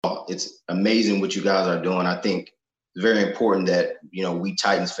it's amazing what you guys are doing. I think it's very important that, we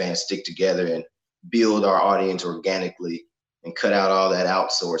Titans fans stick together and build our audience organically and cut out all that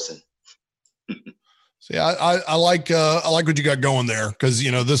outsourcing. See, I like what you got going there, because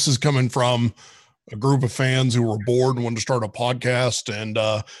this is coming from a group of fans who were bored and wanted to start a podcast. And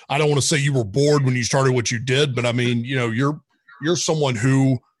I don't want to say you were bored when you started what you did, but I mean, you're someone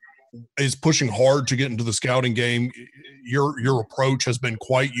who is pushing hard to get into the scouting game. Your approach has been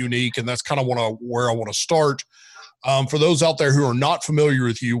quite unique, and that's kind of where I want to start. For those out there who are not familiar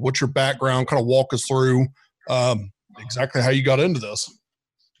with you, what's your background? Kind of walk us through exactly how you got into this.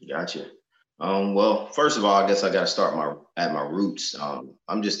 Gotcha. Well, first of all, I guess I got to start at my roots.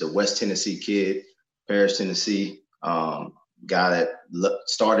 I'm just a West Tennessee kid, Paris, Tennessee. Guy that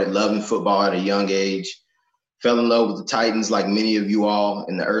started loving football at a young age. Fell in love with the Titans like many of you all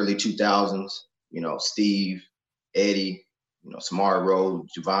in the early 2000s. Steve, Eddie, Samari Road,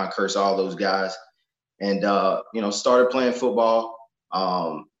 Javon Curse, all those guys. And, started playing football.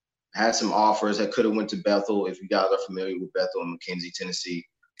 Had some offers that could have went to Bethel, if you guys are familiar with Bethel in McKenzie, Tennessee.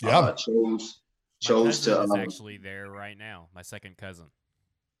 Yeah. Chose to. Is actually there right now. My second cousin.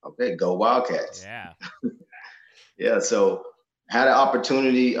 Okay, go Wildcats. Yeah. Yeah. So had an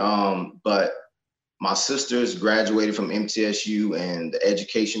opportunity, but my sisters graduated from MTSU, and the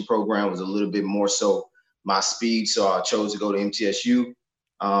education program was a little bit more so my speed. So I chose to go to MTSU.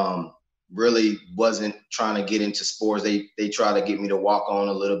 Really wasn't trying to get into sports. They tried to get me to walk on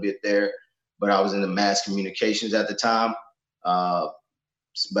a little bit there, but I was in the mass communications at the time.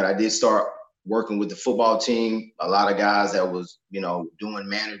 But I did start working with the football team. A lot of guys that was, doing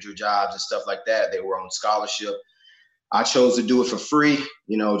manager jobs and stuff like that, they were on scholarship. I chose to do it for free,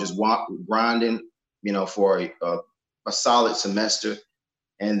 just grinding, for a solid semester.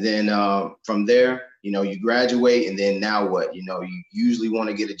 And then from there, you graduate, and then now what? You usually want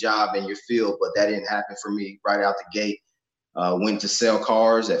to get a job in your field, but that didn't happen for me right out the gate. Went to sell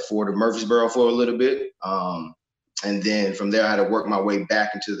cars at Ford of Murfreesboro for a little bit. And then from there, I had to work my way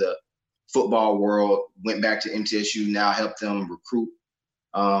back into the football world, went back to MTSU, now help them recruit.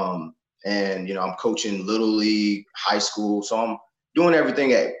 And, I'm coaching Little League, high school. So I'm doing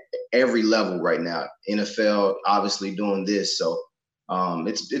everything at every level right now. NFL, obviously doing this. So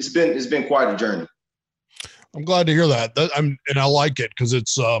it's been quite a journey. I'm glad to hear that. And I like it, because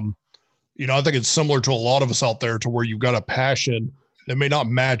it's, I think it's similar to a lot of us out there, to where you've got a passion that may not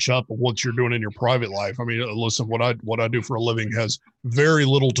match up with what you're doing in your private life. I mean, listen, what I do for a living has very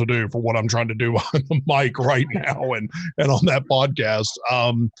little to do for what I'm trying to do on the mic right now and on that podcast.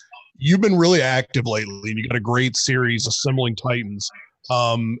 You've been really active lately, and you got a great series, Assembling Titans.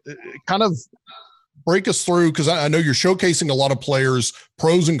 Kind of break us through, because I know you're showcasing a lot of players,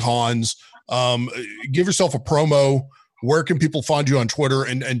 pros and cons. Give yourself a promo. Where can people find you on Twitter,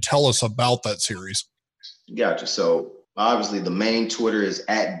 and tell us about that series? Gotcha. So obviously the main Twitter is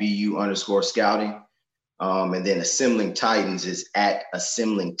 @BU_scouting. And then Assembling Titans is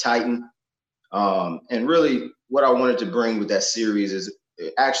 @AssemblingTitan. And really what I wanted to bring with that series is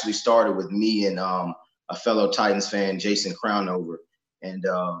it actually started with me and a fellow Titans fan, Jason Crownover. And,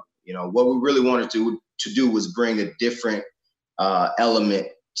 what we really wanted to do was bring a different element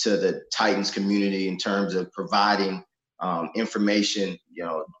to the Titans community in terms of providing information.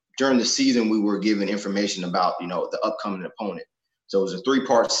 During the season, we were given information about, the upcoming opponent. So it was a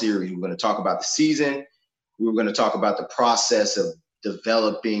 3-part series. We're going to talk about the season. We were going to talk about the process of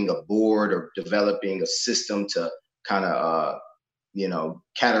developing a board or developing a system to kind of,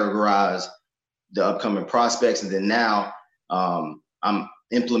 categorize the upcoming prospects. And then now I'm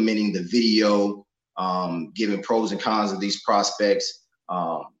implementing the video, giving pros and cons of these prospects.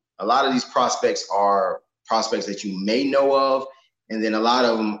 A lot of these prospects are prospects that you may know of, and then a lot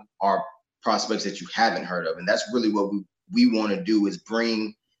of them are prospects that you haven't heard of. And that's really what we want to do, is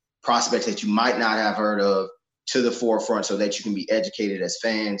bring prospects that you might not have heard of to the forefront so that you can be educated as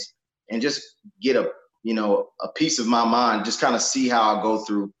fans and just get a piece of my mind, just kind of see how I go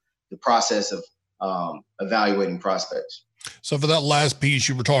through the process of evaluating prospects. So for that last piece,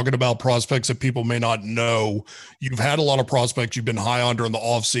 you were talking about prospects that people may not know. You've had a lot of prospects you've been high on during the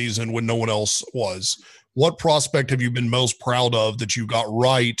offseason when no one else was. What prospect have you been most proud of that you got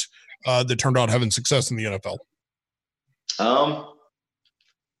right that turned out having success in the NFL?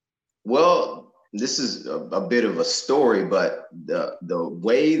 Well, this is a bit of a story, but the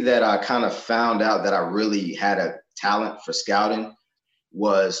way that I kind of found out that I really had a talent for scouting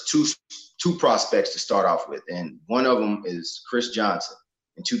was two prospects to start off with. And one of them is Chris Johnson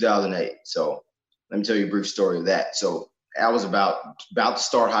in 2008. So let me tell you a brief story of that. So I was about to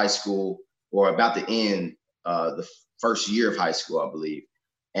start high school, or about to end the first year of high school, I believe.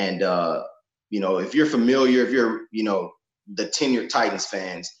 And if you're familiar, if you're the tenured Titans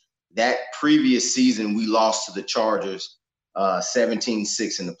fans, that previous season we lost to the Chargers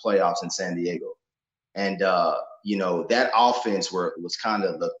 17-6 in the playoffs in San Diego. And that offense was kind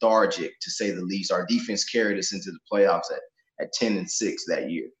of lethargic, to say the least. Our defense carried us into the playoffs at 10-6 that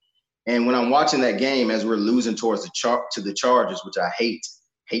year. And when I'm watching that game, as we're losing towards to the Chargers, which I hate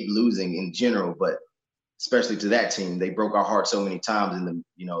losing in general, but especially to that team, they broke our heart so many times in the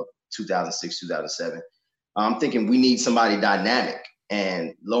 2006, 2007. I'm thinking we need somebody dynamic,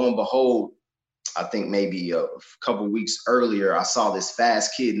 and lo and behold, I think maybe a couple weeks earlier, I saw this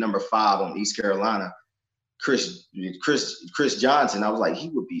fast kid, number 5 on East Carolina, Chris Johnson. I was like, he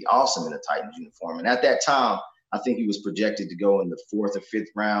would be awesome in a Titans uniform. And at that time, I think he was projected to go in the 4th or 5th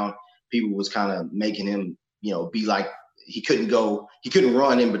round. People was kind of making him, be like he couldn't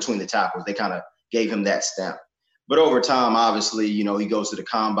run in between the tackles. They kind of gave him that stamp. But over time, obviously, he goes to the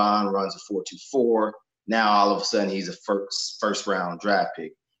combine, runs a 4.24. Now all of a sudden he's a first round draft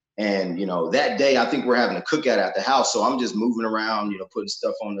pick. And that day I think we're having a cookout at the house, so I'm just moving around, putting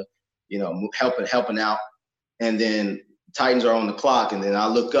stuff on the, helping out. And then Titans are on the clock, and then I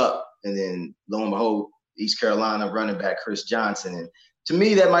look up, and then lo and behold, East Carolina running back Chris Johnson. And to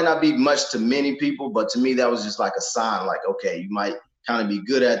me, that might not be much to many people, but to me, that was just like a sign, like, okay, you might kind of be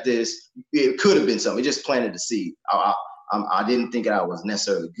good at this. It could have been something. It just planted the seed. I didn't think I was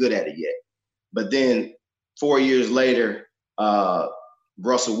necessarily good at it yet. But then 4 years later,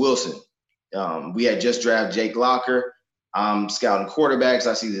 Russell Wilson. We had just drafted Jake Locker. I'm scouting quarterbacks.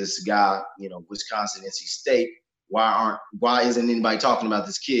 I see this guy, Wisconsin, NC State. Why isn't anybody talking about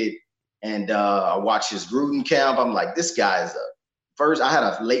this kid? And I watch his Gruden camp. I'm like, this guy is I had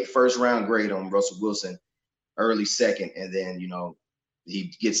a late first round grade on Russell Wilson, early second, and then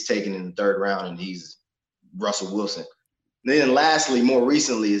he gets taken in the 3rd round, and he's Russell Wilson. And then lastly, more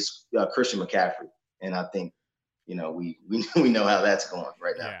recently, is Christian McCaffrey, and I think we know how that's going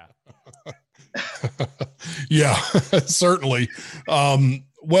right now. Yeah, certainly.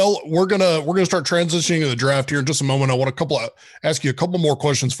 Well, we're gonna start transitioning to the draft here in just a moment. I want ask you a couple more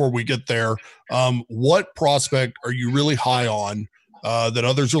questions before we get there. What prospect are you really high on that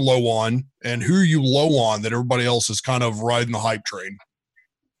others are low on, and who are you low on that everybody else is kind of riding the hype train?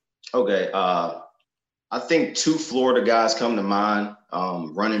 Okay, I think 2 Florida guys come to mind: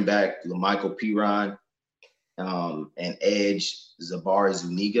 running back Lamichael Pirine, and edge Jabari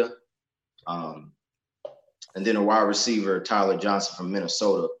Zuniga. And then a wide receiver, Tyler Johnson from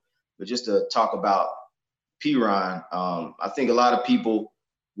Minnesota. But just to talk about Pirine, I think a lot of people,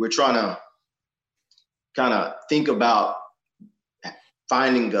 we're trying to kind of think about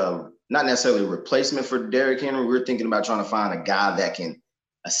finding not necessarily a replacement for Derrick Henry. We're thinking about trying to find a guy that can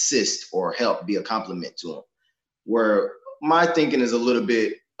assist or help, be a complement to him. Where my thinking is a little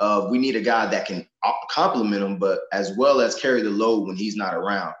bit of, we need a guy that can complement him, but as well as carry the load when he's not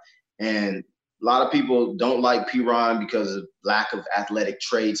around. And a lot of people don't like Pirine because of lack of athletic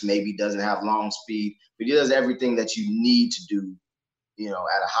traits. Maybe doesn't have long speed, but he does everything that you need to do, at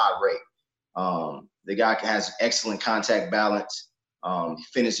a high rate. The guy has excellent contact balance. He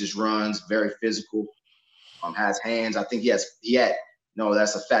finishes runs, very physical. Has hands. I think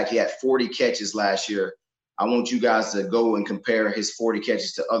that's a fact. He had 40 catches last year. I want you guys to go and compare his 40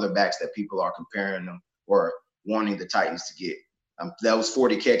 catches to other backs that people are comparing them or wanting the Titans to get. That was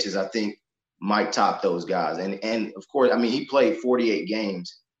 40 catches. I think might top those guys. And of course, he played 48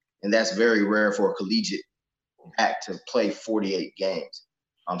 games, and that's very rare for a collegiate back to play 48 games.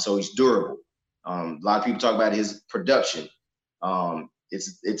 So he's durable. A lot of people talk about his production.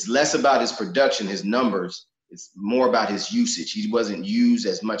 It's less about his production, his numbers. It's more about his usage. He wasn't used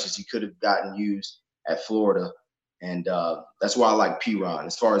as much as he could have gotten used at Florida. And that's why I like Pirine.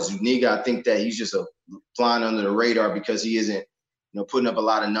 As far as Zuniga, I think that he's just flying under the radar because he isn't, putting up a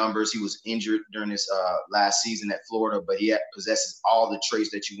lot of numbers. He was injured during his last season at Florida, but he possesses all the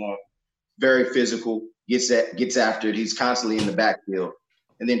traits that you want. Very physical, gets after it. He's constantly in the backfield.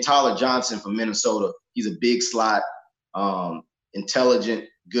 And then Tyler Johnson from Minnesota. He's a big slot, intelligent,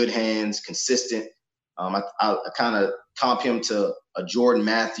 good hands, consistent. I kind of comp him to a Jordan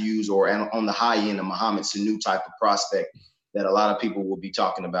Matthews, or on the high end, a Mohamed Sanu type of prospect that a lot of people will be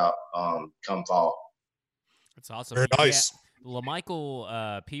talking about come fall. That's awesome. Very nice. Yeah.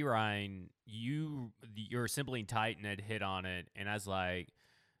 Lamichael Pirine, your Simply Titan had hit on it, and I was like,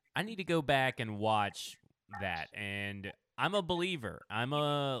 I need to go back and watch that. And I'm a believer. I'm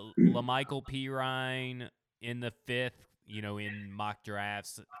a Lamichael Pirine in the 5th, in mock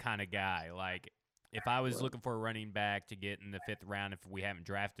drafts kind of guy. Like, if I was looking for a running back to get in the 5th round, if we haven't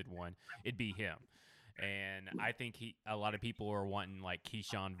drafted one, it'd be him. And I think a lot of people were wanting like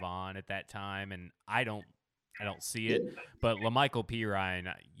Keyshawn Vaughn at that time, and I don't see it. But LaMichael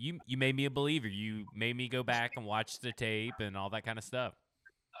Pirine, you made me a believer. You made me go back and watch the tape and all that kind of stuff.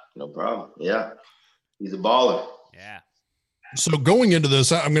 No problem. Yeah, he's a baller. Yeah. So going into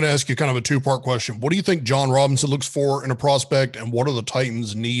this, I'm going to ask you kind of a two-part question. What do you think Jon Robinson looks for in a prospect, and what do the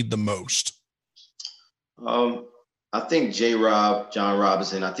Titans need the most? I think Jon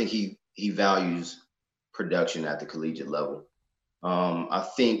Robinson, I think he values production at the collegiate level. I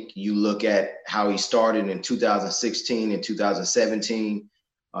think you look at how he started in 2016 and 2017.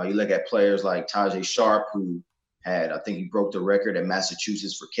 You look at players like Tajae Sharpe, who I think he broke the record at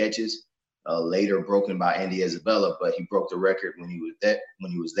Massachusetts for catches, later broken by Andy Isabella, but he broke the record when he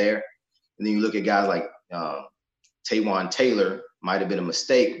was there. And then you look at guys like Taywan Taylor, might have been a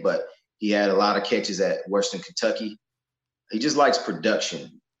mistake, but he had a lot of catches at Western Kentucky. He just likes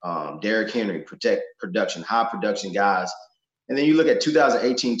production. Derrick Henry, production, high production guys. And then you look at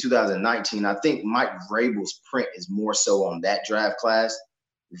 2018, 2019, I think Mike Vrabel's print is more so on that draft class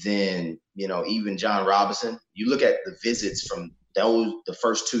than, even Jon Robinson. You look at the visits from the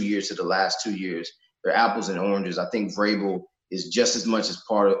first 2 years to the last 2 years, they're apples and oranges. I think Vrabel is just as much as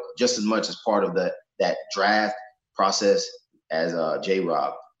part of that draft process as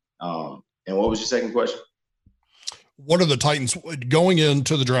J-Rob. And what was your second question? What are the Titans going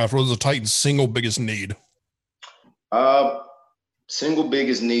into the draft? What is the Titans' single biggest need? Single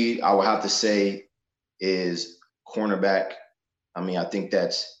biggest need, I would have to say, is cornerback. I mean, I think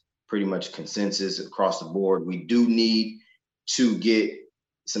that's pretty much consensus across the board. We do need to get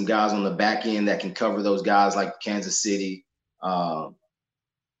some guys on the back end that can cover those guys like Kansas City,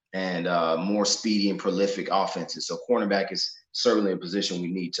 and more speedy and prolific offenses. So cornerback is certainly a position we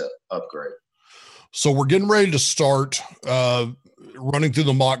need to upgrade. So we're getting ready to start running through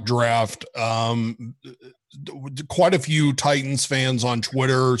the mock draft. Quite a few Titans fans on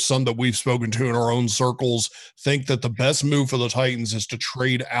Twitter, some that we've spoken to in our own circles, think that the best move for the Titans is to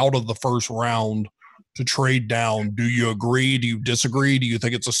trade out of the first round to trade down. Do you agree? Do you disagree? Do you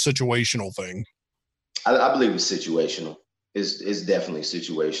think it's a situational thing? I believe it's situational. It's definitely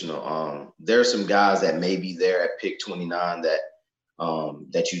situational. There are some guys that may be there at pick 29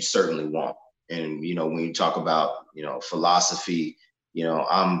 that you certainly want. And, when you talk about, philosophy,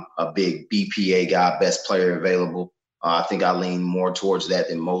 I'm a big BPA guy, best player available. I think I lean more towards that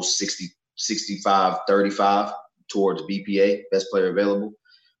than most, 65, 35 towards BPA, best player available.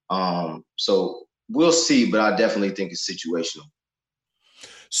 So we'll see, but I definitely think it's situational.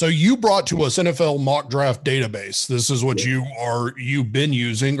 So you brought to us NFL mock draft database. This is what you've been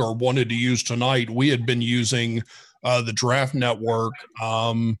using or wanted to use tonight. We had been using the Draft Network.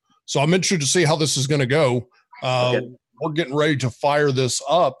 So I'm interested to see how this is going to go. Okay. We're getting ready to fire this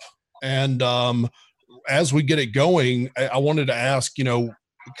up. And as we get it going, I wanted to ask, kind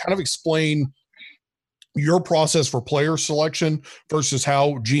of explain your process for player selection versus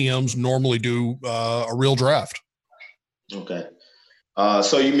how GMs normally do a real draft. Okay.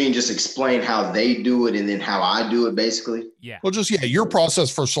 So you mean just explain how they do it and then how I do it, basically? Yeah. Well, your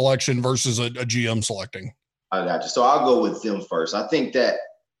process for selection versus a GM selecting. I got you. So I'll go with them first. I think that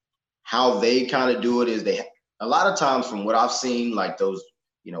how they kind of do it is a lot of times from what I've seen, like those,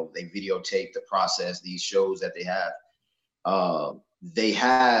 they videotape the process, these shows that they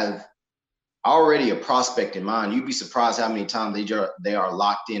have already a prospect in mind. You'd be surprised how many times they are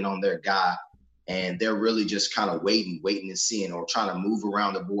locked in on their guy and they're really just kind of waiting and seeing, or trying to move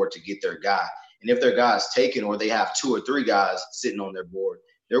around the board to get their guy. And if their guy is taken, or they have 2 or 3 guys sitting on their board,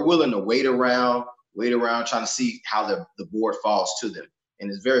 they're willing to wait around, trying to see how the board falls to them. And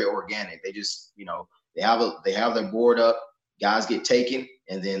it's very organic. They just, they have their board up, guys get taken,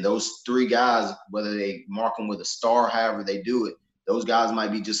 and then those 3 guys, whether they mark them with a star, however they do it, those guys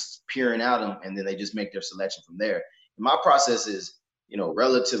might be just peering at them, and then they just make their selection from there. And my process is,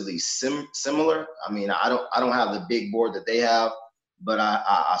 relatively similar. I mean, I don't have the big board that they have, but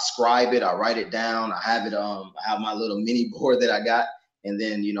I scribe it, I write it down, I have it. I have my little mini board that I got, and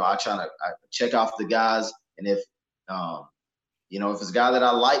then I check off the guys, and if if it's a guy that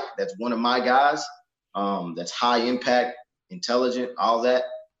I like, that's one of my guys, that's high impact, intelligent, all that,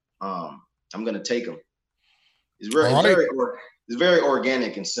 I'm gonna take him. It's very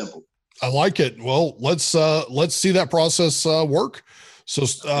organic and simple. I like it. Well, let's see that process work. So,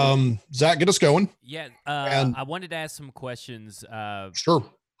 Zach, get us going. Yeah, I wanted to ask some questions. Sure.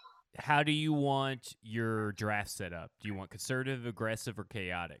 How do you want your draft set up? Do you want conservative, aggressive, or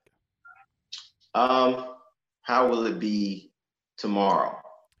chaotic? How will it be tomorrow?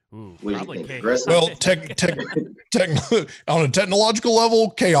 Ooh, what probably chaotic. Well, on a technological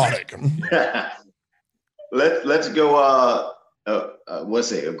level, chaotic. Let's go.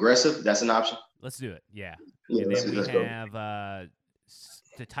 What's it? Aggressive? That's an option. Let's do it. Yeah. Yeah, And then we let's go. have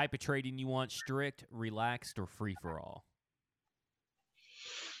the type of trading you want: strict, relaxed, or free for all.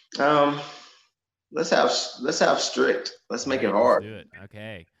 Let's have strict. Let's make it Let's hard. do it.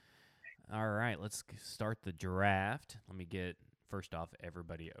 Okay. All right. Let's start the draft. Let me get first off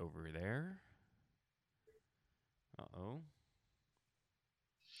everybody over there. Uh-oh.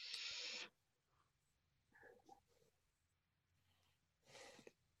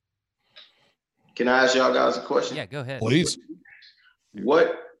 Can I ask y'all guys a question? Yeah, go ahead. Please.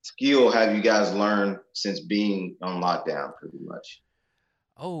 What skill have you guys learned since being on lockdown, pretty much?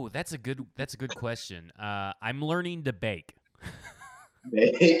 Oh, that's a good question. I'm learning to bake.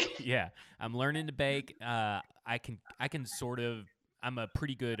 Bake? Yeah, I'm learning to bake. I can sort of. I'm a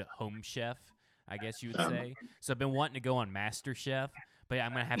pretty good home chef, I guess you would say. So I've been wanting to go on Master Chef, but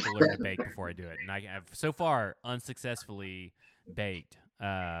I'm gonna have to learn to bake before I do it. And I've so far unsuccessfully baked.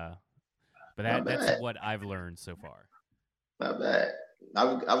 But that's what I've learned so far. Not bad.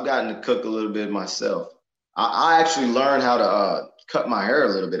 I've gotten to cook a little bit myself. I actually learned how to cut my hair a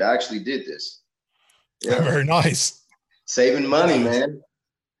little bit. I actually did this. Yeah. Very nice. Saving money, man.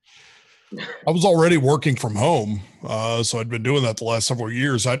 I was already working from home, so I'd been doing that the last several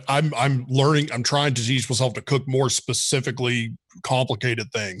years. I'm learning. I'm trying to teach myself to cook more specifically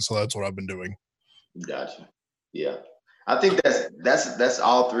complicated things. So that's what I've been doing. Gotcha. Yeah, I think that's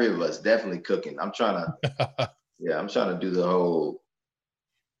all three of us definitely cooking. I'm trying to do the whole.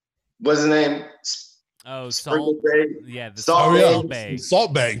 What's his name? Oh, Salt Bay. Yeah, the Salt Bay.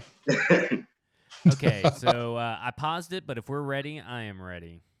 Salt Bay. Okay, so I paused it, but if we're ready, I am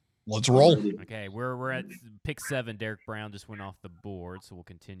ready. Let's roll. Okay, we're at pick 7. Derek Brown just went off the board, so we'll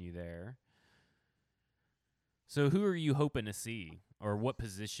continue there. So who are you hoping to see, or what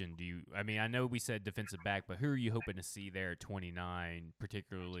position do you? I mean, I know we said defensive back, but who are you hoping to see there at 29,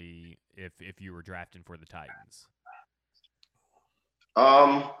 particularly if you were drafting for the Titans?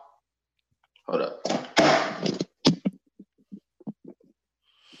 Hold up.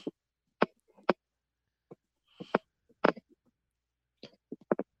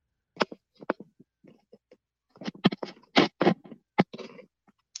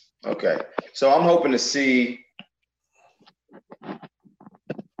 Okay, so I'm hoping to see. Let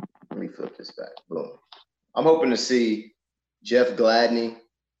me flip this back. Boom. I'm hoping to see Jeff Gladney.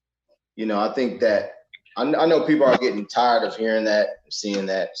 You know, I think that I know people are getting tired of hearing that, seeing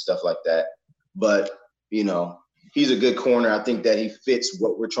that, stuff like that. But, you know, he's a good corner. I think that he fits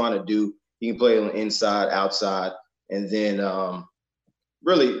what we're trying to do. He can play on the inside, outside, and then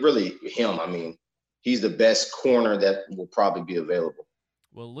really him. I mean, he's the best corner that will probably be available.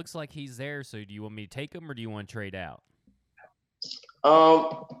 Well, it looks like he's there. So do you want me to take him or do you want to trade out?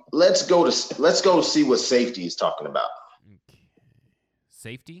 Let's go see what safety is talking about. Okay.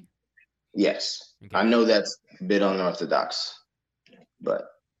 Safety? Yes. Okay. I know that's a bit unorthodox, but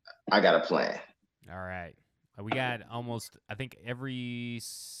I got a plan. All right. We got almost, I think, every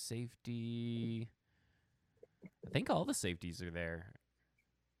safety. I think all the safeties are there.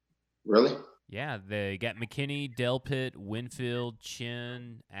 Really? Yeah, they got McKinney, Delpit, Winfield,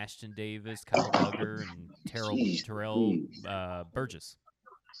 Chin, Ashton Davis, Kyle Duggar, and Terrell Burgess.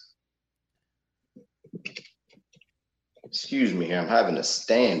 Excuse me here. I'm having a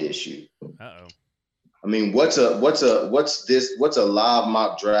stand issue. Uh-oh. I mean, what's a live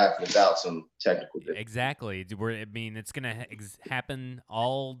mock draft without some technical difficulty? Exactly. I mean, it's going to happen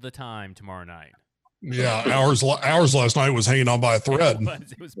all the time tomorrow night. Yeah, hours last night was hanging on by a thread.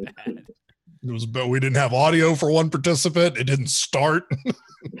 It was bad. But we didn't have audio for one participant. It didn't start.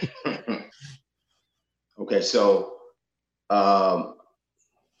 Okay, so all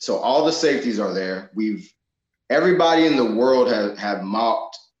the safeties are there. Everybody in the world have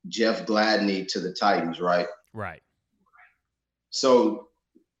mocked Jeff Gladney to the Titans, right? Right. So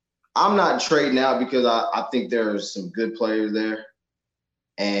I'm not trading out because I think there's some good players there.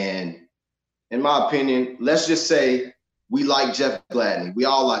 And in my opinion, let's just say we like Jeff Gladney. We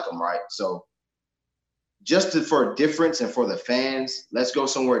all like him, right? So just for a difference and for the fans, let's go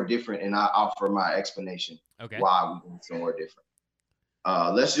somewhere different, and I'll offer my explanation why we go somewhere different.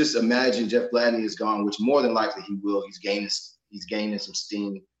 Let's just imagine Jeff Gladney is gone, which more than likely he will. He's gaining some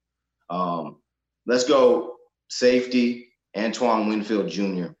steam. Let's go safety, Antoine Winfield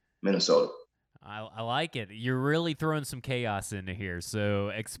Jr., Minnesota. I like it. You're really throwing some chaos into here. So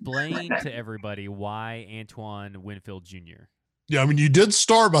explain to everybody why Antoine Winfield Jr. Yeah, I mean, you did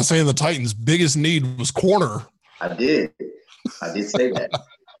start by saying the Titans' biggest need was corner. I did say that.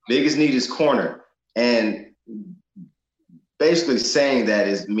 Biggest need is corner. And basically saying that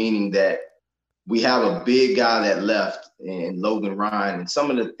is meaning that we have a big guy that left in Logan Ryan, and some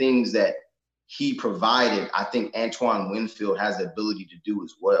of the things that he provided, I think Antoine Winfield has the ability to do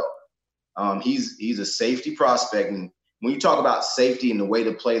as well. He's a safety prospect, and when you talk about safety and the way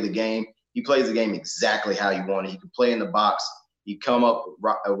to play the game, he plays the game exactly how you want it. He can play in the box. He come up,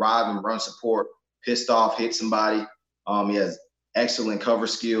 arrive and run support, pissed off, hit somebody. He has excellent cover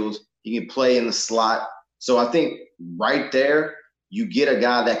skills. He can play in the slot. So I think right there, you get a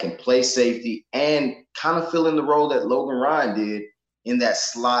guy that can play safety and kind of fill in the role that Logan Ryan did in that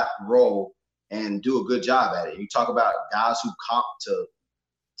slot role and do a good job at it. You talk about guys who comp to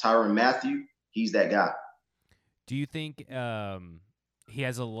Tyrann Mathieu, he's that guy. Do you think he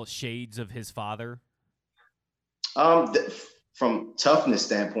has a little shades of his father? From toughness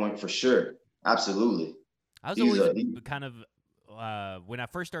standpoint, for sure. Absolutely. I was always kind of when I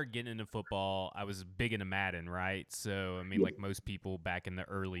first started getting into football, I was big into Madden, right? So, I mean, like most people back in the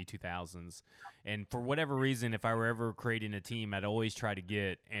early 2000s. And for whatever reason, if I were ever creating a team, I'd always try to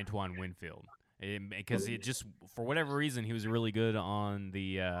get Antoine Winfield. Because it just, for whatever reason, he was really good on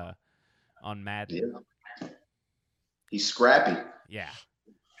the on Madden. Yeah. He's scrappy. Yeah.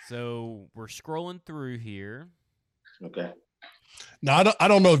 So we're scrolling through here. Okay. Now, I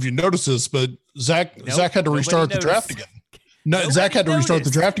don't know if you noticed this, but Zach had to restart the draft again. No, Zach had to restart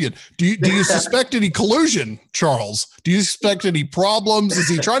the draft again. Do you suspect any collusion, Charles? Do you suspect any problems? Is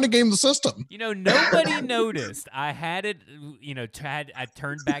he trying to game the system? Nobody noticed. I had it, I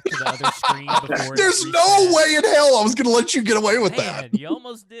turned back to the other screen before. There's no way in hell I was going to let you get away with that. You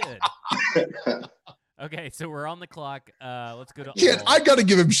almost did. Okay, so we're on the clock. Let's go to. Yeah, I got to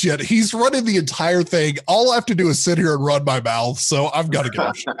give him shit. He's running the entire thing. All I have to do is sit here and run my mouth. So I've got to give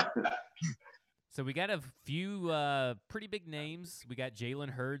him shit. So we got a few pretty big names. We got Jalen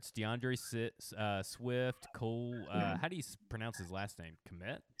Hurts, DeAndre Swift, Cole. How do you pronounce his last name?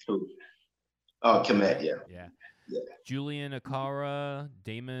 Kmet? Oh, Kmet, yeah. Yeah. Julian Akara,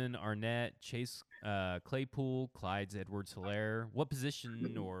 Damon Arnett, Chase Claypool, Clyde Edwards-Helaire. What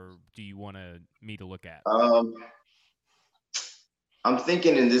position or do you want me to look at? I'm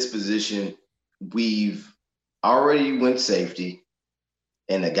thinking in this position, we've already went safety.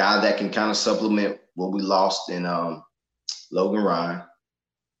 And a guy that can kind of supplement what we lost in Logan Ryan.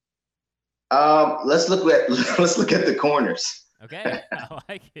 Let's look at the corners. Okay, I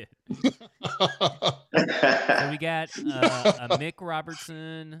like it. So we got Mick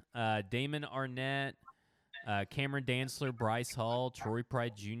Robertson, Damon Arnett, Cameron Dantzler, Bryce Hall, Troy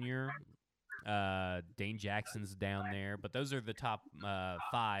Pride Jr., Dane Jackson's down there. But those are the top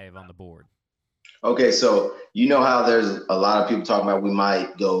 5 on the board. Okay, so you know how there's a lot of people talking about we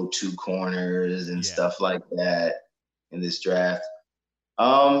might go 2 corners and stuff like that in this draft.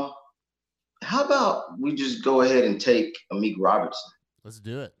 How about we just go ahead and take Amik Robertson? Let's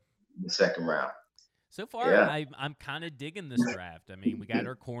do it. In the second round. So far, I'm kind of digging this draft. I mean, we got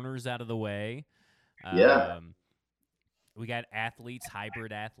our corners out of the way. We got athletes,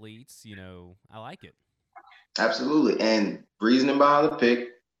 hybrid athletes. I like it. Absolutely. And reasoning behind the pick,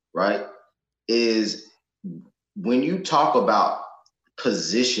 right, is when you talk about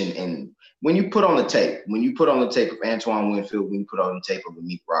position and when you put on the tape of Antoine Winfield, when you put on the tape of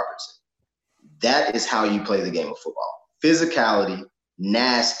Amik Robertson, that is how you play the game of football. Physicality,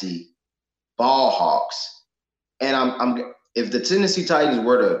 nasty, ball hawks. And I'm if the Tennessee Titans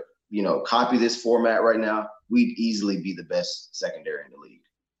were to, copy this format right now, we'd easily be the best secondary in the league.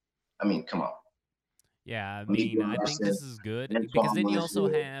 I mean, come on. Yeah, I mean, I think this is good because then you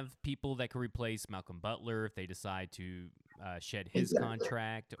also have people that can replace Malcolm Butler if they decide to shed his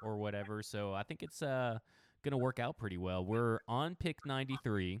contract or whatever. So I think it's going to work out pretty well. We're on pick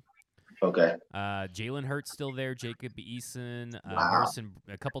 93. Okay. Jalen Hurts still there, Jacob Eason, Harrison,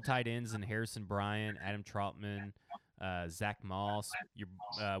 a couple tight ends, and Harrison Bryant, Adam Trautman, Zach Moss.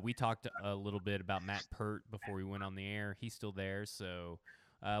 We talked a little bit about Matt Pert before we went on the air. He's still there. So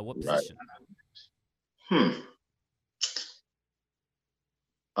what position?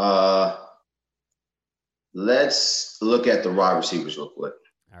 Let's look at the wide receivers real quick.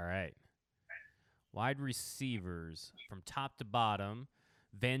 All right. Wide receivers from top to bottom: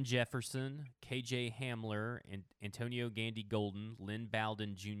 Van Jefferson, KJ Hamler, and Antonio Gandy Golden, Lynn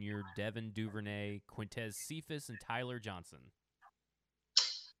Bowden Jr., Devin Duvernay, Quintez Cephas, and Tyler Johnson.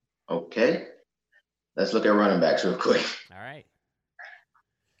 Okay. Let's look at running backs real quick. All right.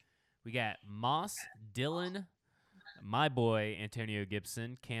 We got Moss, Dillon, my boy Antonio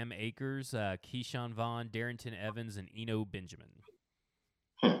Gibson, Cam Akers, Keyshawn Vaughn, Darrington Evans, and Eno Benjamin.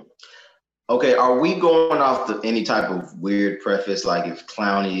 Okay, are we going off any type of weird preface, like if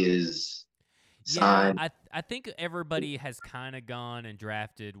Clowney is signed? Yeah, I think everybody has kind of gone and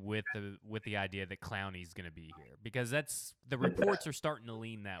drafted with the idea that Clowney's going to be here because that's the reports are starting to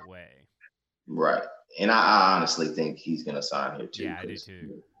lean that way. Right, and I honestly think he's going to sign here too. Yeah, I do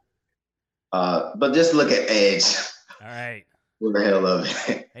too. But just look at Edge. All right. What the hell of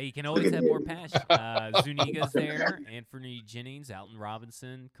it? Hey, you can always have more passion. Zuniga's there, Anthony Jennings, Alton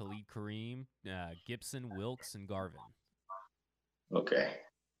Robinson, Khalid Kareem, Gibson, Wilkes, and Garvin. Okay.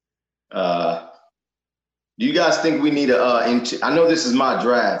 Do you guys think we need I know this is my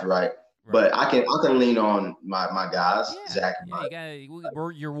draft, right? But I can lean on my guys, Zach and Mike.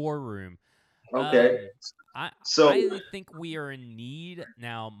 We're your war room. Okay. I think we are in need.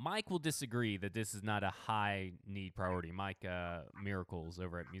 Now, Mike will disagree that this is not a high need priority. Mike Miracles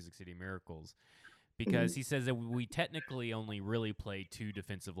over at Music City Miracles, because he says that we technically only really play 2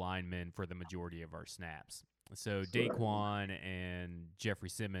 defensive linemen for the majority of our snaps. So Daquan and Jeffrey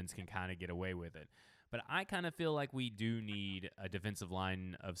Simmons can kind of get away with it. But I kind of feel like we do need a defensive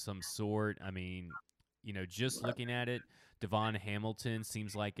line of some sort. I mean, just looking at it, Devon Hamilton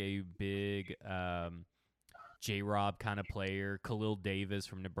seems like a big J-Rob kind of player. Khalil Davis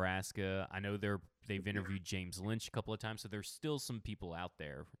from Nebraska. I know they've interviewed James Lynch a couple of times, so there's still some people out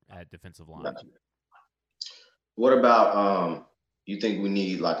there at defensive line. What about you think we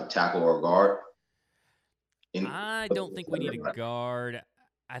need like a tackle or a guard? I don't think we need a guard.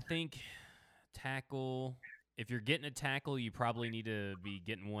 I think tackle. If you're getting a tackle, you probably need to be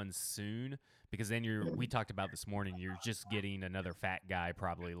getting one soon because then we talked about this morning, you're just getting another fat guy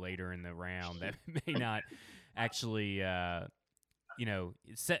probably later in the round that may not actually, a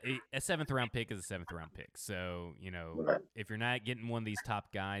 7th-round pick is a 7th-round pick. So, if you're not getting one of these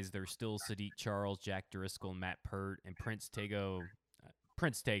top guys, there's still Sadiq Charles, Jack Driscoll, Matt Pert, and Prince Tego.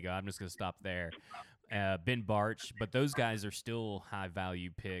 I'm just going to stop there. Ben Barch, but those guys are still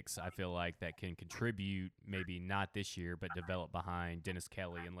high-value picks, I feel like, that can contribute, maybe not this year, but develop behind Dennis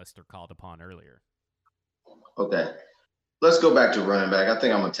Kelly unless they're called upon earlier. Okay. Let's go back to running back. I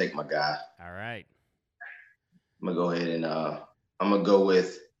think I'm going to take my guy. All right. I'm going to go ahead and I'm going to go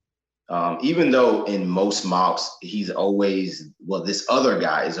with, even though in most mocks, he's always, this other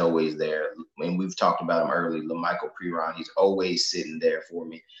guy is always there. And we've talked about him earlier, Lamichael Perine. He's always sitting there for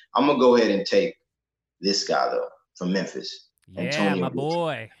me. I'm going to go ahead and take this guy, though, from Memphis. Yeah, Antonio my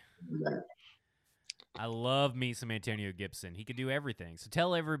boy. Gibson. I love me some Antonio Gibson. He can do everything. So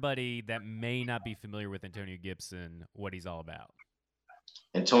tell everybody that may not be familiar with Antonio Gibson what he's all about.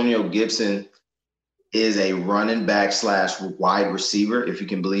 Antonio Gibson is a running back / wide receiver, if you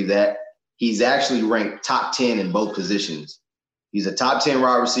can believe that. He's actually ranked top 10 in both positions. He's a top 10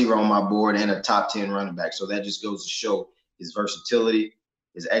 wide receiver on my board and a top 10 running back. So that just goes to show his versatility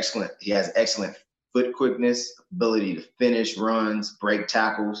is excellent. He has excellent foot quickness, ability to finish runs, break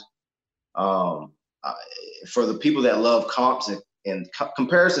tackles. For the people that love comps and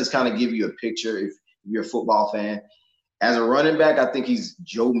comparisons kind of give you a picture if you're a football fan. As a running back, I think he's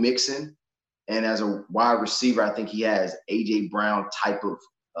Joe Mixon. And as a wide receiver, I think he has A.J. Brown type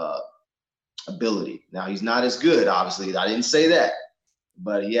of ability. Now, he's not as good, obviously. I didn't say that.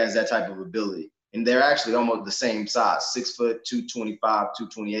 But he has that type of ability. And they're actually almost the same size, 6 foot, 225,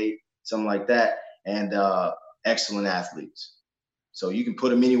 228, something like that. And excellent athletes. So you can put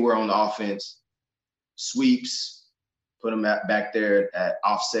them anywhere on the offense, sweeps, put him back there at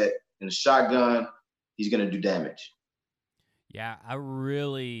offset in the shotgun. He's going to do damage. Yeah, I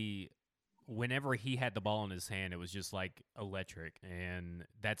really, whenever he had the ball in his hand, it was just like electric. And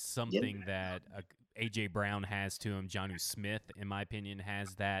that's something that A.J. Brown has to him. Jonnu Smith, in my opinion,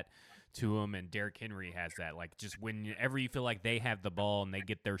 has that to him, and Derrick Henry has that. Like, just whenever you feel like they have the ball and they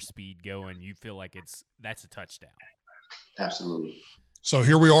get their speed going, you feel like that's a touchdown. Absolutely. So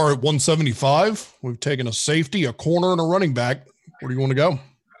here we are at 175. We've taken a safety, a corner, and a running back. Where do you want to go?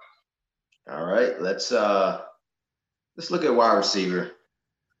 All right, let's look at wide receiver.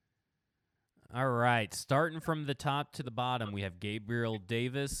 All right, starting from the top to the bottom, we have Gabriel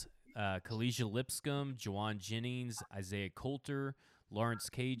Davis, Kalisha Lipscomb, Juwan Jennings, Isaiah Coulter, Lawrence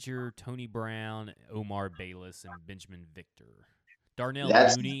Cager, Tony Brown, Omar Bayless, and Benjamin Victor. Darnell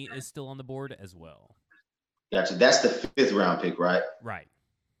Mooney is still on the board as well. Gotcha. That's the 5th round pick, right? Right.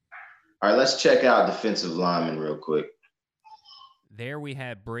 All right, let's check out defensive linemen real quick. There we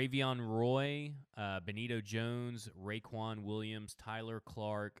have Bravion Roy, Benito Jones, Raekwon Williams, Tyler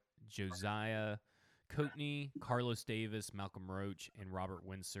Clark, Josiah Coatney, Carlos Davis, Malcolm Roach, and Robert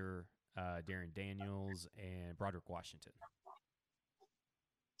Windsor, Darren Daniels, and Broderick Washington.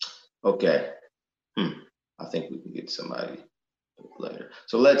 Okay. I think we can get somebody later.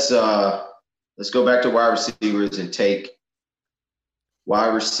 So let's go back to wide receivers and take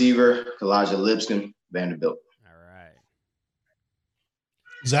wide receiver Elijah Lipscomb. Vanderbilt. All right.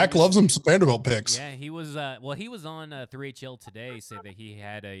 Zach loves some Vanderbilt picks. Yeah, he was. He was on 3HL today. Say that he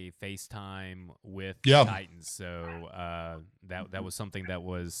had a FaceTime with the Titans. So that was something that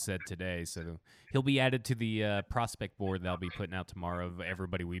was said today. So he'll be added to the prospect board that I'll be putting out tomorrow of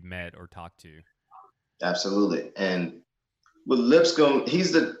everybody we've met or talked to. Absolutely. And with Lipscomb,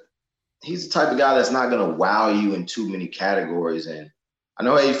 he's the type of guy that's not going to wow you in too many categories. And I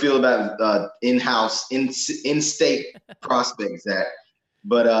know how you feel about in-state prospects, Zach.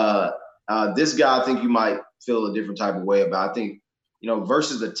 But this guy, I think you might feel a different type of way about. I think,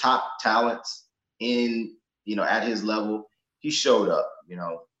 versus the top talents at his level, he showed up.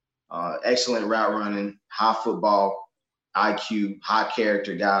 Excellent route running, high football IQ, high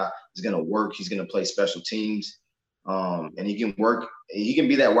character guy. He's going to work. He's going to play special teams, and he can work. He can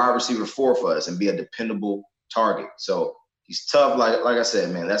be that wide receiver 4 for us and be a dependable target. So he's tough. Like I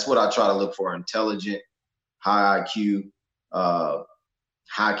said, man, that's what I try to look for: intelligent, high IQ.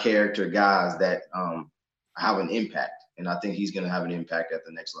 High character guys that have an impact, and I think he's going to have an impact at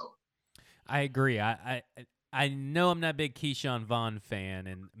the next level. I agree. I know I'm not a big Keyshawn Vaughn fan,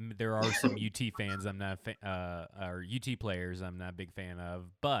 and there are some UT fans I'm not or UT players I'm not a big fan of,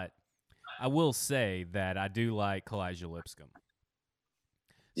 but I will say that I do like Kalijah Lipscomb.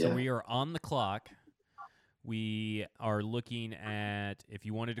 So we are on the clock. We are looking at, if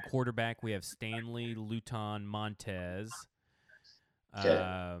you wanted a quarterback, we have Stanley Luton Montez.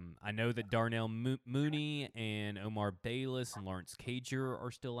 Okay. I know that Darnell Mooney and Omar Bayless and Lawrence Cager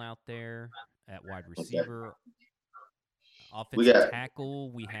are still out there at wide receiver. Okay. Offensive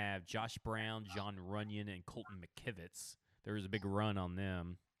tackle, we have Josh Brown, John Runyon, and Colton McKivitz. There was a big run on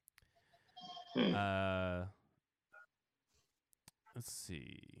them. Let's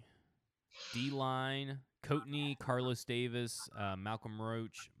see. D-line, Coatney, Carlos Davis, Malcolm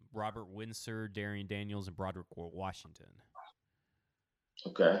Roach, Robert Windsor, Darian Daniels, and Broderick Washington.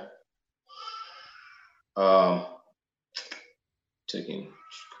 Okay. Taking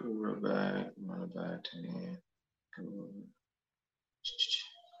quarterback, running back, 10.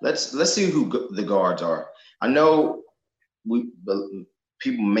 Let's see who the guards are. I know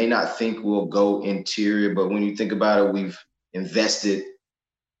people may not think we'll go interior, but when you think about it, we've invested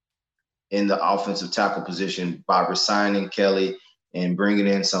in the offensive tackle position by resigning Kelly and bringing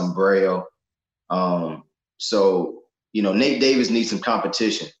in Sombrero. So Nate Davis needs some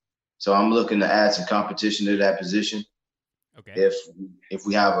competition. So I'm looking to add some competition to that position. Okay. If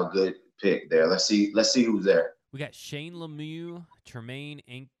we have a good pick there, let's see who's there. We got Shane Lemieux, Tremaine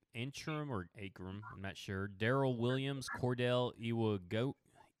Intram or Akram, I'm not sure. Daryl Williams, Cordell Iwago.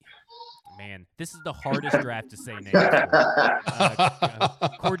 Man, this is the hardest draft to say names for.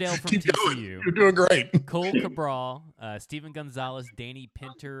 Cordell from TCU. You're doing great. Cole Cabral, Steven Gonzalez, Danny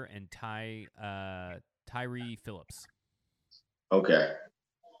Pinter, and Tyree Phillips. Okay.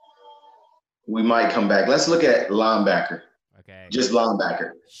 We might come back. Let's look at linebacker. Okay. Just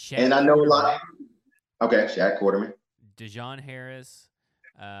linebacker. Shaq and I know a lot. Okay, Shaq Quarterman. Dejon Harris,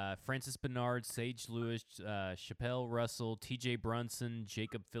 Francis Bernard, Sage Lewis, Chappelle Russell, T.J. Brunson,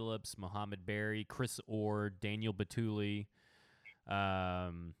 Jacob Phillips, Muhammad Berry, Chris Orr, Daniel Batuli,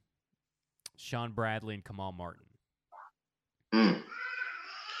 Sean Bradley, and Kamal Martin.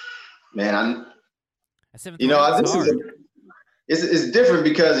 Man, this is different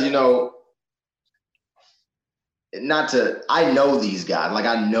because I know these guys. Like,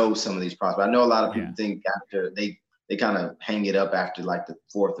 I know some of these prospects. I know a lot of people think after they kind of hang it up after like the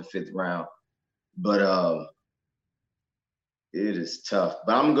 4th or 5th round, but it is tough.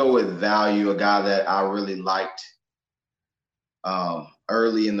 But I'm gonna go with value, a guy that I really liked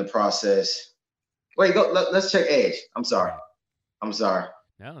early in the process. Wait, let's check edge. I'm sorry.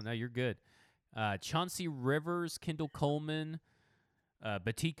 No, you're good. Chauncey Rivers, Kendall Coleman,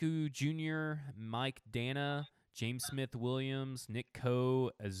 Batiku Jr., Mike Dana, James Smith Williams, Nick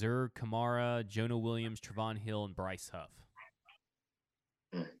Coe, Azur Kamara, Jonah Williams, Trevon Hill, and Bryce Huff.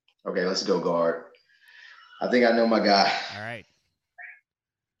 Okay, let's go guard. I think I know my guy. All right.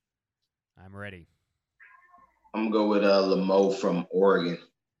 I'm ready. I'm going to go with Lemo from Oregon.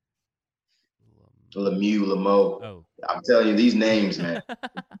 Lemo. Oh. I'm telling you, these names, man.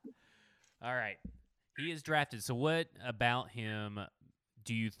 All right. He is drafted. So what about him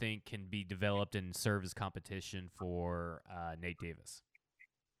do you think can be developed and serve as competition for Nate Davis?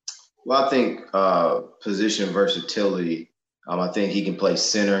 Well, I think position versatility. I think he can play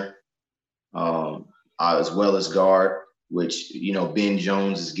center as well as guard, which, Ben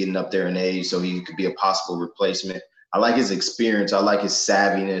Jones is getting up there in age, so he could be a possible replacement. I like his experience. I like his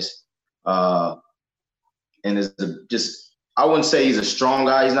savviness. And I wouldn't say he's a strong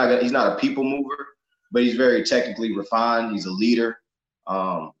guy. He's not a people mover, but he's very technically refined. He's a leader.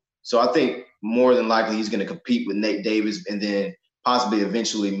 So I think more than likely he's going to compete with Nate Davis and then possibly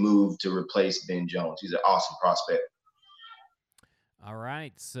eventually move to replace Ben Jones. He's an awesome prospect. All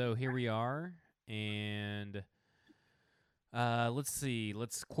right, so here we are, and let's see.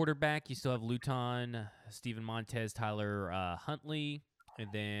 Let's quarterback. You still have Luton, Steven Montez, Tyler Huntley, and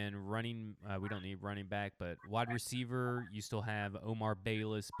then running. We don't need running back, but wide receiver. You still have Omar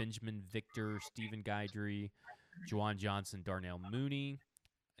Bayless, Benjamin Victor, Stephen Guidry, Juwan Johnson, Darnell Mooney,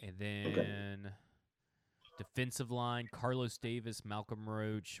 and then defensive line: Carlos Davis, Malcolm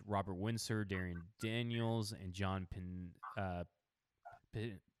Roach, Robert Windsor, Darian Daniels, and John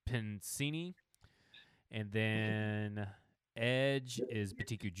Pensini. And then edge is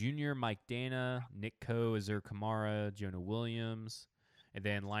Batiku Jr., Mike Dana, Nick Coe, Azur Kamara, Jonah Williams. And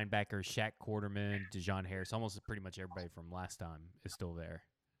then linebacker Shaq Quarterman, Dejon Harris. Almost pretty much everybody from last time is still there.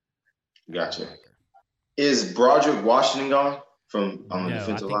 Gotcha. Is Broderick Washington gone from on the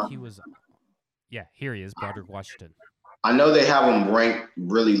defensive line? I think he was. Yeah, here he is, Broderick Washington. I know they have him ranked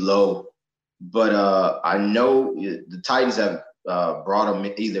really low, but I know the Titans have brought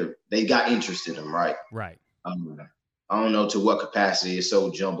him either. They got interest in him, right? Right. I don't know to what capacity. It's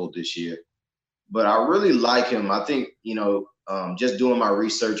so jumbled this year, but I really like him. I think, just doing my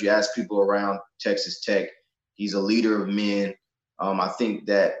research, you ask people around Texas Tech, he's a leader of men. I think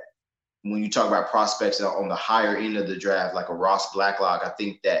that when you talk about prospects on the higher end of the draft, like a Ross Blacklock, I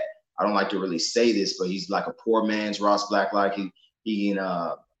think that I don't like to really say this, but he's like a poor man's Ross Blacklock. He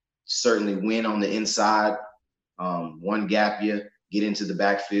can certainly win on the inside, one gap you, get into the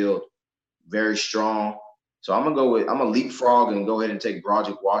backfield, very strong. So I'm gonna leapfrog and go ahead and take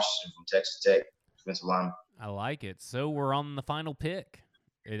Broderick Washington from Texas Tech, defensive lineman. I like it. So we're on the final pick.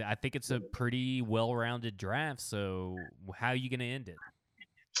 I think it's a pretty well-rounded draft. So how are you going to end it?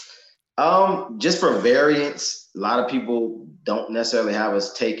 Just for variance, a lot of people don't necessarily have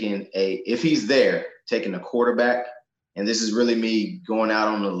us if he's there, taking a quarterback. And this is really me going out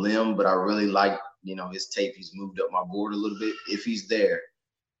on a limb, but I really like, his tape. He's moved up my board a little bit. If he's there,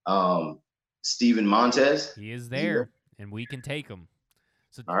 Steven Montez. He is there, and we can take him.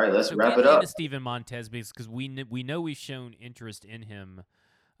 So, all right, let's wrap it up. Steven Montez, because we know we've shown interest in him.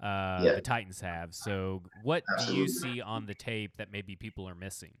 The Titans have. So what do you see on the tape that maybe people are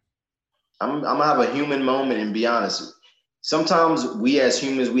missing? I'm gonna have a human moment and be honest. Sometimes we as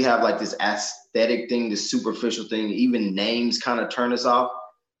humans, we have like this aesthetic thing, this superficial thing. Even names kind of turn us off.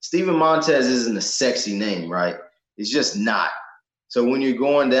 Steven Montez isn't a sexy name, right? It's just not. So when you're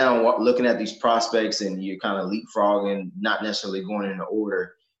going down, looking at these prospects and you're kind of leapfrogging, not necessarily going in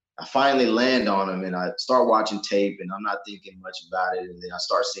order, I finally land on them and I start watching tape and I'm not thinking much about it. And then I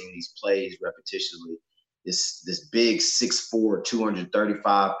start seeing these plays repetitiously. This big 6'4",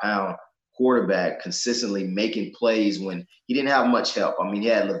 235-pound quarterback consistently making plays when he didn't have much help. I mean, he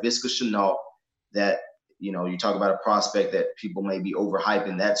had Laviska Shenault that, you talk about a prospect that people may be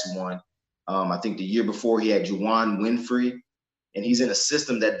overhyping. That's one. I think the year before he had Juwan Winfrey. And he's in a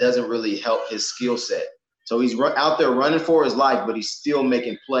system that doesn't really help his skill set. So he's out there running for his life, but he's still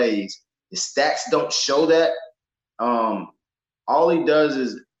making plays. His stats don't show that. All he does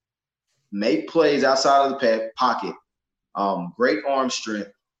is make plays outside of the pocket. Great arm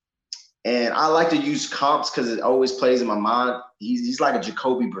strength. And I like to use comps because it always plays in my mind. He's like a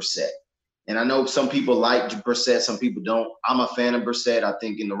Jacoby Brissett. And I know some people like Brissett, some people don't. I'm a fan of Brissett. I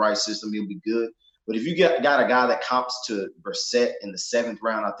think in the right system, he'll be good. But if you got a guy that comps to Brissett in the 7th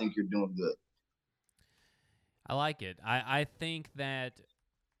round, I think you're doing good. I like it. I think that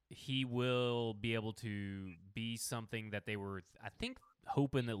he will be able to be something that they were, I think,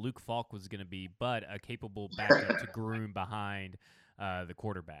 hoping that Luke Falk was going to be, but a capable backup to groom behind the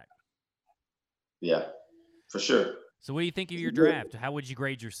quarterback. Yeah, for sure. So what do you think of your draft? How would you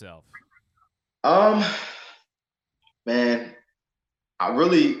grade yourself? Man, I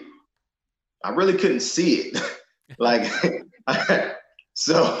really couldn't see it.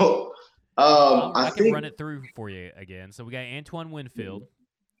 So I can run it through for you again. So we got Antoine Winfield.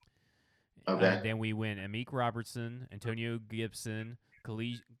 Okay. Then we went Amik Robertson, Antonio Gibson,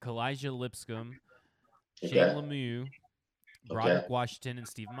 Kalijah Lipscomb, Shane Lemieux, Broderick Washington, and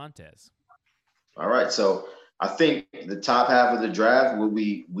Steven Montez. All right. So I think the top half of the draft will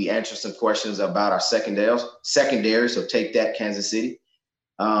we answer some questions about our secondary. So take that, Kansas City.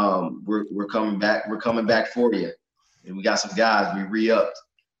 We're coming back. We're coming back for you. And we got some guys. We re-upped.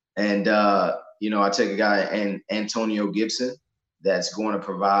 And, I take a guy, Antonio Gibson, that's going to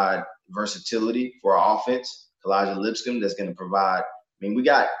provide versatility for our offense. Kalijah Lipscomb, that's going to provide mean, we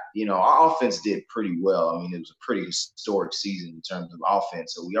got, our offense did pretty well. I mean, it was a pretty historic season in terms of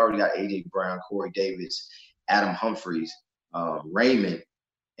offense. So we already got A.J. Brown, Corey Davis, Adam Humphries, Raymond.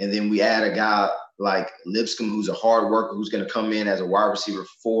 And then we add a guy like Lipscomb, who's a hard worker, who's going to come in as a wide receiver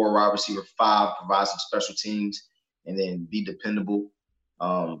 4, wide receiver 5, provide some special teams, and then be dependable.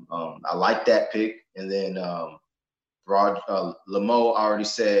 I like that pick. And then Lemieux already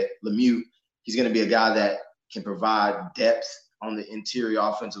said, Lemieux, he's going to be a guy that can provide depth on the interior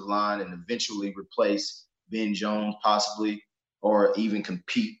offensive line and eventually replace Ben Jones possibly, or even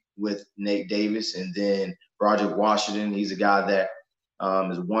compete with Nate Davis. And then Broderick Washington, he's a guy that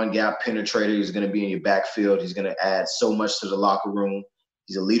is one gap penetrator. He's going to be in your backfield. He's going to add so much to the locker room.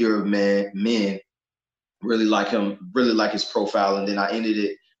 He's a leader of men. Really like him, really like his profile. And then I ended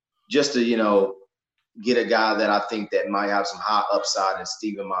it just to, get a guy that I think that might have some high upside in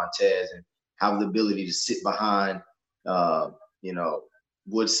Steven Montez and have the ability to sit behind,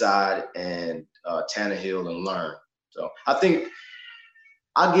 Woodside and Tannehill and learn. So I think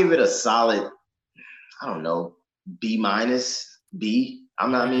I'll give it a solid, B-, B.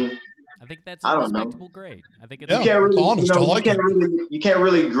 I think that's a respectable grade. I think it's honest. I like it. You can't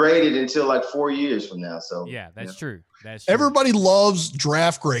really grade it until like 4 years from now. So yeah, that's true. That's true. Everybody loves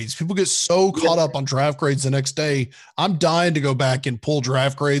draft grades. People get so caught up on draft grades the next day. I'm dying to go back and pull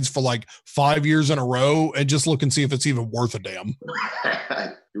draft grades for like 5 years in a row and just look and see if it's even worth a damn.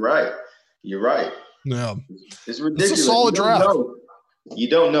 You're right. Yeah. It's ridiculous. It's a solid draft. You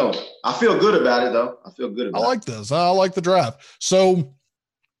don't know. I feel good about it though. I like this. I like the draft. So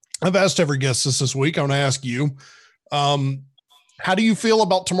I've asked every guest this week. I'm going to ask you, how do you feel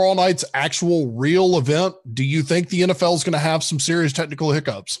about tomorrow night's actual real event? Do you think the NFL is going to have some serious technical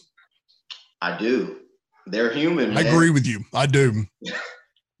hiccups? I do. They're human, man. I agree with you. I do.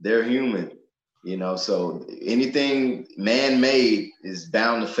 They're human, so anything man-made is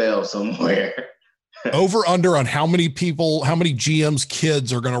bound to fail somewhere. Over under on how many GM's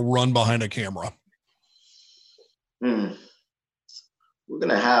kids are going to run behind a camera? We're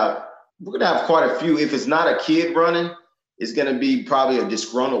gonna have quite a few. If it's not a kid running, it's gonna be probably a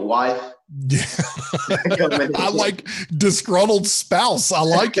disgruntled wife. Yeah. I like disgruntled spouse. I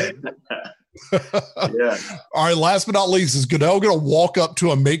like it. Yeah. All right. Last but not least, is Goodell gonna walk up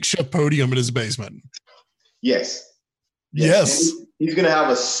to a makeshift podium in his basement? Yes. He's gonna have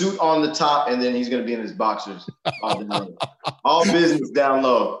a suit on the top, and then he's gonna be in his boxers. All business down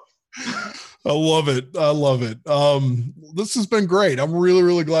low. I love it. This has been great. I'm really,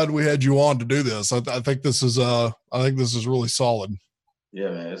 really glad we had you on to do this. I think this is really solid. Yeah,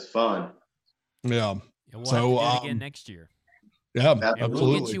 man, it's fun. Yeah. We'll have to do it again next year. Yeah, absolutely.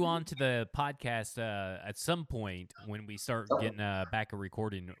 We'll get you on to the podcast at some point when we start getting back a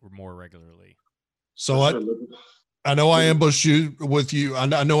recording more regularly. So I know I ambushed you with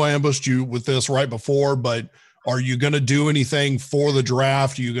this right before, but are you going to do anything for the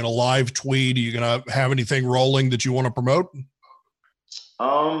draft? Are you going to live tweet? Are you going to have anything rolling that you want to promote?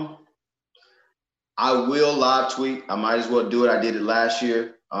 I will live tweet. I might as well do it. I did it last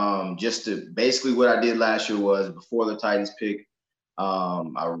year. Basically what I did last year was before the Titans pick,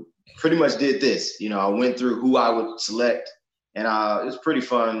 I pretty much did this. I went through who I would select, and it was pretty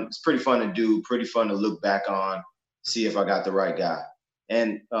fun. It's pretty fun to do, pretty fun to look back on, see if I got the right guy.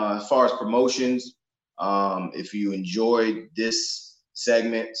 And as far as promotions, if you enjoyed this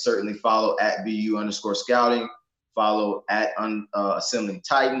segment, certainly follow at @BU_scouting, follow at Assembling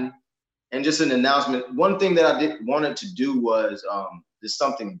Titan. And just an announcement, one thing that I wanted to do was just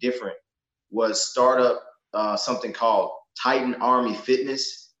something different, was start up something called Titan Army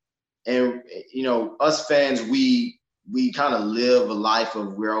Fitness. And, us fans, we kind of live a life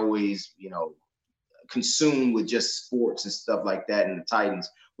of, we're always, consumed with just sports and stuff like that in the Titans.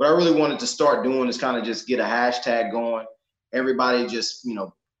 What I really wanted to start doing is kind of just get a hashtag going. Everybody just,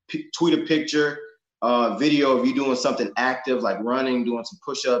 tweet a picture, video of you doing something active like running, doing some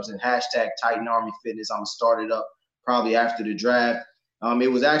push-ups, and hashtag Titan Army Fitness. I'm going to start it up probably after the draft.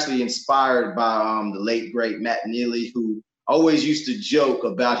 It was actually inspired by the late, great Matt Neely, who always used to joke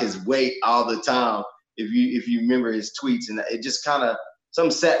about his weight all the time, if you remember his tweets. And it just kind of,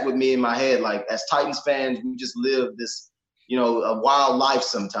 something sat with me in my head, like, as Titans fans, we just live this, a wild life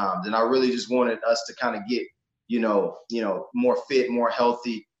sometimes. And I really just wanted us to kind of get, more fit, more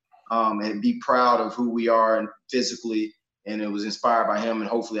healthy, and be proud of who we are and physically. And it was inspired by him, and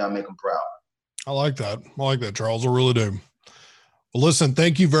hopefully I make him proud. I like that, Charles. I really do. Well, listen,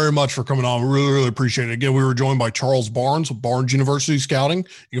 thank you very much for coming on. We really, really appreciate it. Again, we were joined by Charles Barnes of Barnes University Scouting.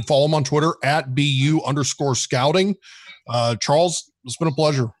 You can follow him on Twitter at @BU_scouting. Charles, It's been a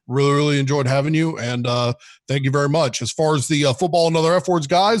pleasure. Really, really enjoyed having you, and thank you very much. As far as the football and other F words,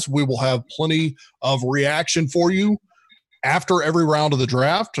 guys, we will have plenty of reaction for you after every round of the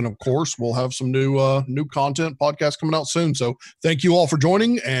draft, and of course, we'll have some new content podcast coming out soon. So, thank you all for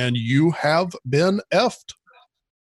joining, and you have been effed.